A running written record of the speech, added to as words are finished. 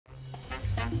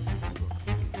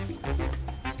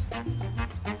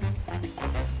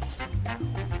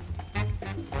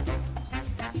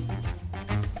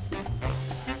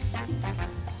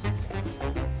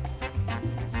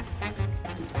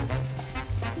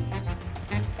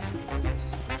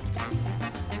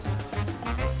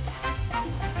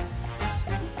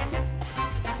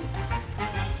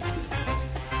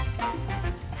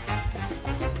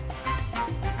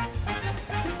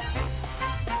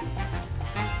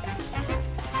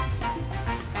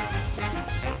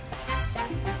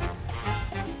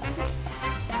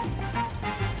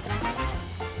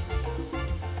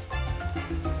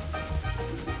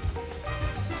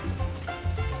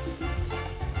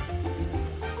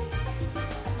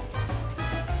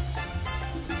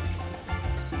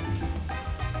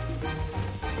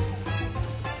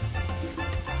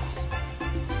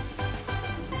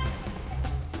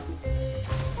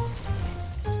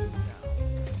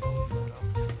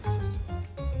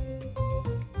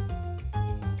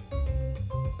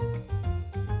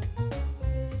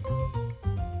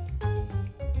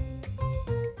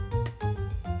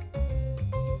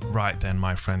Right then,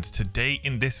 my friends, today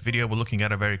in this video we're looking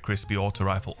at a very crispy auto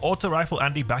rifle.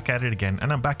 Andy back at it again,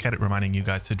 and I'm back at it reminding you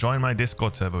guys to join my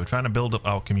Discord server. We're trying to build up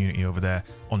our community over there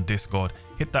on Discord.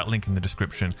 Hit that link in the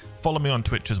description. Follow me on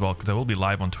Twitch as well, because I will be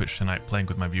live on Twitch tonight playing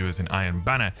with my viewers in Iron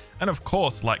Banner. And of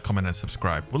course, like, comment and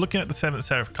subscribe. We're looking at the 7th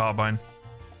Seraph carbine.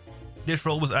 This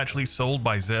roll was actually sold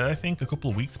by Zer, I think, a couple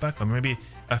of weeks back, or maybe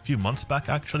a few months back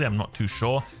actually, I'm not too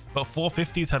sure, but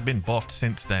 450s have been buffed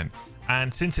since then.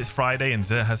 And since it's Friday and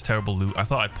Zer has terrible loot, I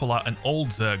thought I'd pull out an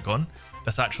old Zer gun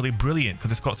that's actually brilliant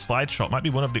because it's got slide shot. Might be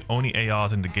one of the only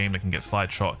ARs in the game that can get slide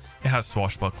shot. It has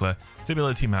swashbuckler,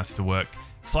 stability masterwork.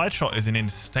 Slide shot is an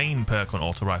insane perk on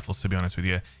auto rifles, to be honest with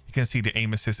you. You can see the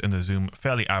aim assist and the zoom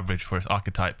fairly average for its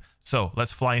archetype. So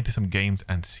let's fly into some games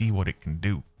and see what it can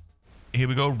do. Here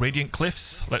we go, Radiant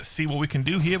Cliffs. Let's see what we can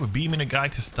do here. We're beaming a guy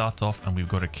to start off, and we've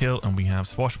got a kill, and we have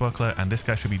Swashbuckler, and this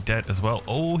guy should be dead as well.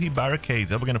 Oh, he barricades.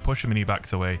 We're going to push him, and he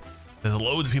backs away. There's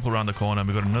loads of people around the corner.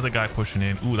 We've got another guy pushing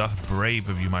in. Ooh, that's brave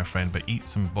of you, my friend, but eat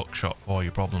some buckshot for all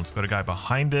your problems. Got a guy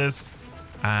behind us,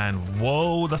 and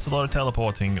whoa, that's a lot of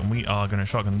teleporting, and we are going to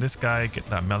shotgun this guy, get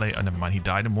that melee. Oh, never mind, he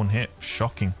died in one hit.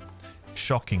 Shocking.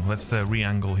 Shocking. Let's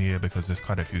re-angle here because there's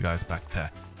quite a few guys back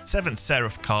there. 7th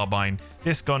Seraph carbine.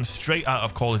 This gun straight out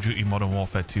of Call of Duty Modern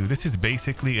Warfare 2. This is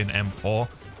basically an M4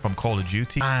 from Call of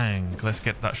Duty. Bang! Let's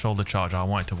get that shoulder charge. I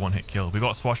want it to one-hit kill. We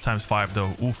got swash ×5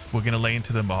 though. Oof, we're gonna lay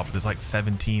into them up. There's like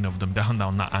 17 of them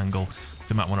down that angle, so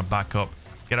you might want to back up,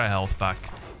 get our health back,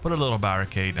 put a little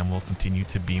barricade, and we'll continue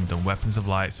to beam them. Weapons of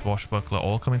light, swashbuckler,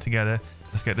 all coming together.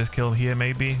 Let's get this kill here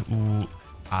maybe. Ooh,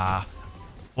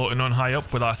 floating on high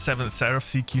up with our 7th Seraph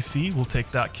CQC. We'll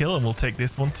take that kill, and we'll take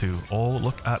this one too. Oh,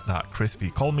 look at that. Crispy.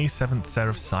 Call me 7th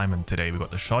Seraph Simon today. We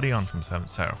got the shoddy on from 7th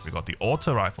Seraph. We got the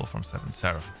auto rifle from 7th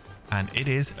Seraph. And it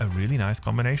is a really nice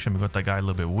combination. We got that guy a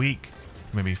little bit weak.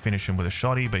 Maybe finish him with a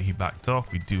shoddy, but he backed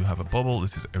off. We do have a bubble.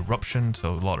 This is eruption,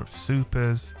 so a lot of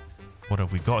supers. What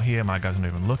have we got here? My guy's not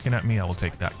even looking at me. I will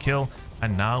take that kill.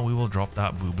 And now we will drop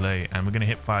that buble, and we're going to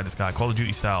hip fire this guy, Call of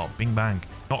Duty style. Bing bang.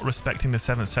 Not respecting the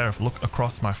 7th Seraph. Look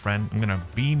across, my friend. I'm going to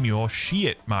beam your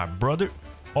shit, my brother.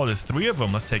 Oh, there's 3 of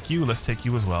them. Let's take you. Let's take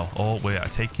you as well. Oh, we are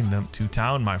taking them to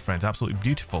town, my friends. Absolutely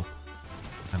beautiful.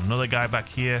 And another guy back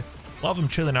here. A lot of them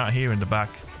chilling out here in the back.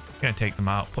 Going to take them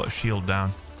out. Put a shield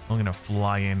down. I'm going to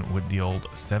fly in with the old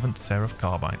 7th Seraph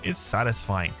carbine. It's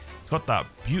satisfying. It's got that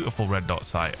beautiful red dot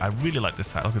sight. I really like this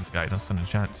sight. Look at this guy. He doesn't stand a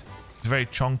chance. It's very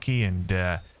chunky and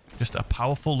just a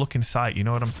powerful looking sight. You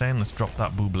know what I'm saying? Let's drop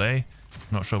that buble.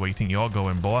 Not sure where you think you're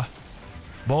going, boy.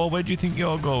 Boy, where do you think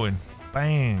you're going?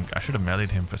 Bang. I should have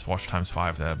meleeed him for swash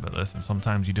 ×5 there, but listen,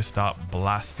 sometimes you just start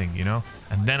blasting, you know?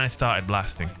 And then I started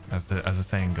blasting, as the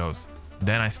saying goes.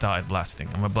 Then I started blasting,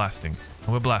 and we're blasting,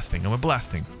 and we're blasting, and we're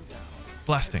blasting.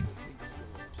 Blasting.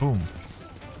 Boom.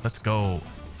 Let's go.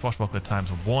 Swashbuckler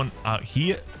 ×1 out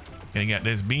here. Gonna get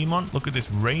this beam on. Look at this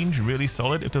range, really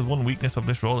solid. If there's one weakness of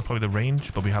this roll, it's probably the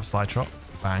range, but we have slide shot.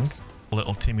 Bang.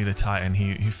 Little Timmy the Titan,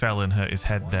 he fell and hurt his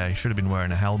head there. He should have been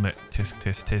wearing a helmet. Tisk,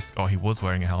 tisk, tisk. Oh, he was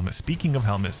wearing a helmet. Speaking of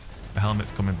helmets, the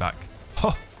helmet's coming back.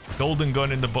 Oh, golden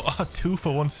gun in the butt. Oh,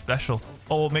 2-for-1 special.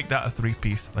 Oh, we'll make that a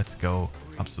 3-piece. Let's go.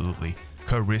 Absolutely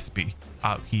crispy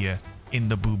out here in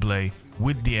the buble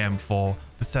with the M4,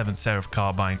 the 7th Seraph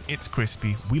carbine. It's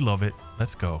crispy. We love it.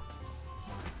 Let's go.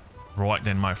 Right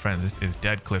then, my friends, this is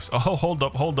Dead Cliffs. Oh, hold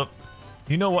up.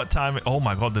 You know what time it... Oh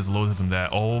my god, there's loads of them there.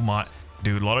 Oh my...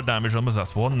 Dude, a lot of damage numbers.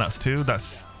 That's 1, that's 2,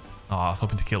 that's... Oh, I was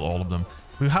hoping to kill all of them.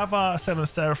 We have our 7th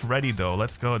Seraph ready, though.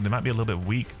 Let's go. They might be a little bit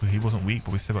weak. He wasn't weak,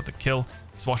 but we still got the kill.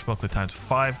 Swashbuckler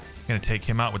 ×5. Gonna take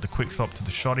him out with the quick swap to the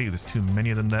shoddy. There's too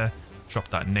many of them there. Drop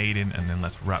that nade in, and then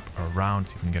let's wrap around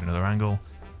so you can get another angle.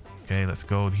 Okay, let's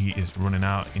go. He is running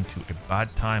out into a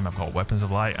bad time. I've got weapons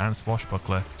of light and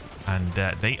swashbuckler. And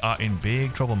they are in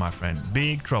big trouble, my friend.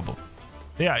 Big trouble.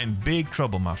 They are in big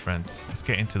trouble, my friends. Let's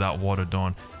get into that water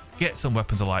dawn. Get some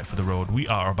weapons of light for the road. We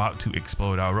are about to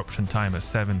explode. Our eruption time is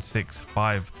 7, 6,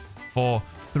 5, 4,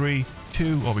 3,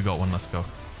 2. Oh, we got one. Let's go.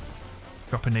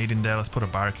 Drop a nade in there. Let's put a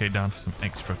barricade down for some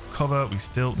extra cover. We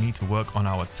still need to work on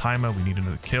our timer. We need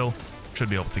another kill. Should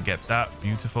be able to get that.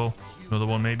 Beautiful. Another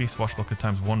one maybe. Swashbuckler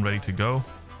 ×1 ready to go.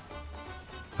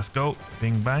 Let's go.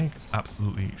 Bing bang.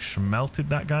 Absolutely schmelted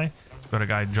that guy. Got a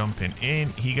guy jumping in.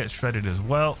 He gets shredded as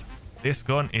well. This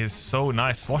gun is so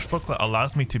nice. Swashbuckler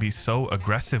allows me to be so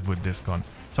aggressive with this gun.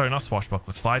 Sorry, not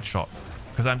swashbuckler, slide shot.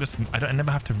 Because I never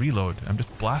have to reload. I'm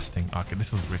just blasting. Okay,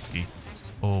 this was risky.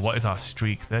 Oh, what is our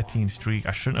streak? 13 streak.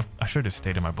 I should have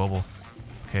stayed in my bubble.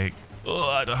 Okay. Oh,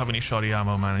 I don't have any shoddy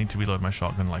ammo, man. I need to reload my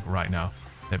shotgun like right now.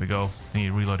 There we go. I need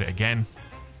to reload it again.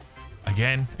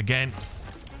 Again.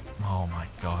 Oh my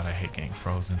god, I hate getting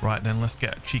frozen. Right then, let's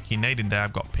get a cheeky nade in there.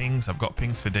 I've got pings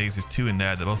for daisies 2 in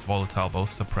there. They're both volatile,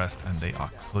 both suppressed, and they are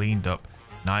cleaned up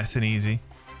nice and easy.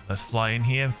 Let's fly in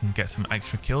here. We can get some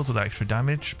extra kills with extra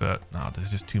damage, but no,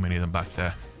 there's just too many of them back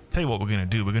there. Tell you what we're going to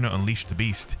do. We're going to unleash the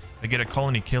beast. They get a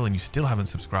colony kill and you still haven't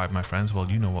subscribed, my friends. Well,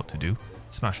 you know what to do.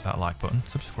 Smash that like button,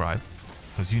 subscribe,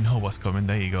 because you know what's coming.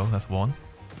 There you go. That's 1.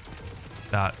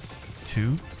 That's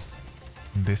 2.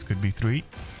 And this could be 3.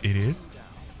 It is.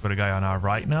 Got a guy on our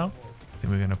right now.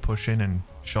 Then we're going to push in and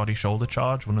shoddy shoulder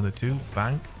charge. 1 of the 2.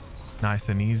 Bang. Nice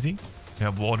and easy. We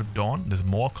have Ward of Dawn. There's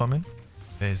more coming.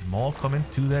 There's more coming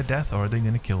to their death, or are they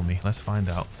going to kill me? Let's find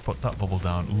out. Put that bubble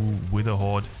down. Ooh, with a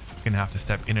horde. Going to have to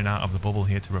step in and out of the bubble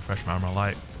here to refresh my armor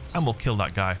light. And we'll kill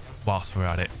that guy whilst we're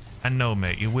at it. And no,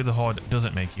 mate, your Wither Horde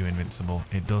doesn't make you invincible.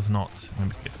 It does not. Let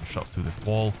me get some shots through this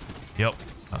wall. Yep,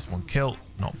 that's 1 kill.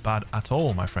 Not bad at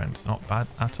all, my friends. Not bad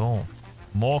at all.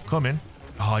 More coming.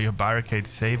 Oh, your barricade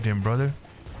saved him, brother.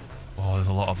 Oh, there's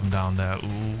a lot of them down there.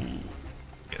 Ooh.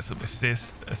 Get some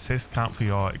assist. Assist count for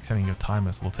your extending your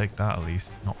timer, so we'll take that at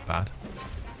least. Not bad.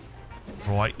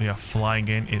 Right, we are flying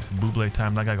in. It's Buble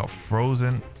time. That guy got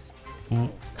frozen. Ooh,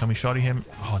 can we shoddy him?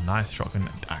 Oh, nice. Shotgun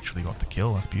actually got the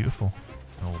kill. That's beautiful.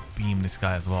 And we'll beam this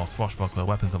guy as well. Swashbuckler,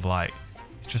 weapons of light.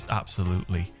 It's just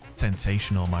absolutely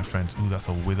sensational, my friends. Ooh, that's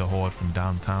a Wither Horde from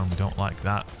downtown. We don't like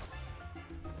that.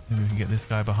 Maybe we can get this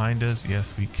guy behind us.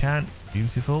 Yes, we can.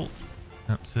 Beautiful.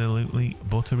 Absolutely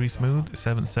buttery smooth.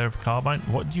 7th Seraph carbine.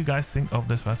 What do you guys think of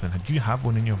this weapon? Do you have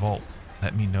one in your vault?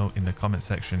 Let me know in the comment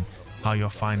section how you're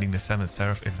finding the 7th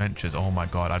Seraph adventures. Oh my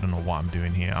god, I don't know what I'm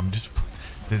doing here. I'm just...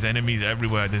 There's enemies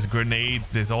everywhere. There's grenades.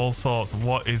 There's all sorts.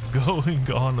 What is going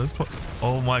on? Let's put...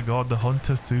 Oh my god, the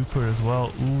Hunter Super as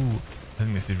well. Ooh. I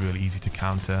think this is really easy to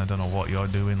counter. I don't know what you're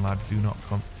doing, lad. Do not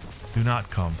come. Do not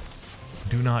come.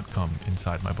 Do not come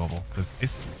inside my bubble. Because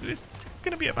it's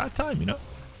going to be a bad time, you know?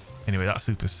 Anyway, that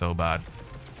super's so bad.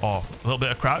 Oh, a little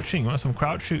bit of crouching. You want some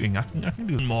crouch shooting? I can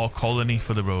do more colony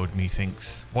for the road,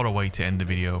 methinks. What a way to end the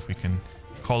video if we can...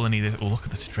 Colony this. Oh, look at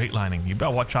the straight lining. You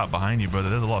better watch out behind you, brother.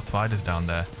 There's a lot of spiders down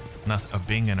there. And that's a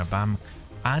bing and a bam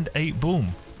and a boom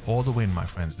for the win, my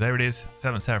friends. There it is.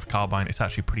 7th Seraph carbine. It's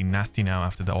actually pretty nasty now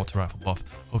after the auto rifle buff.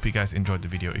 Hope you guys enjoyed the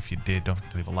video. If you did, don't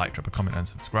forget to leave a like, drop a comment, and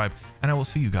subscribe. And I will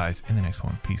see you guys in the next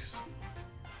one. Peace.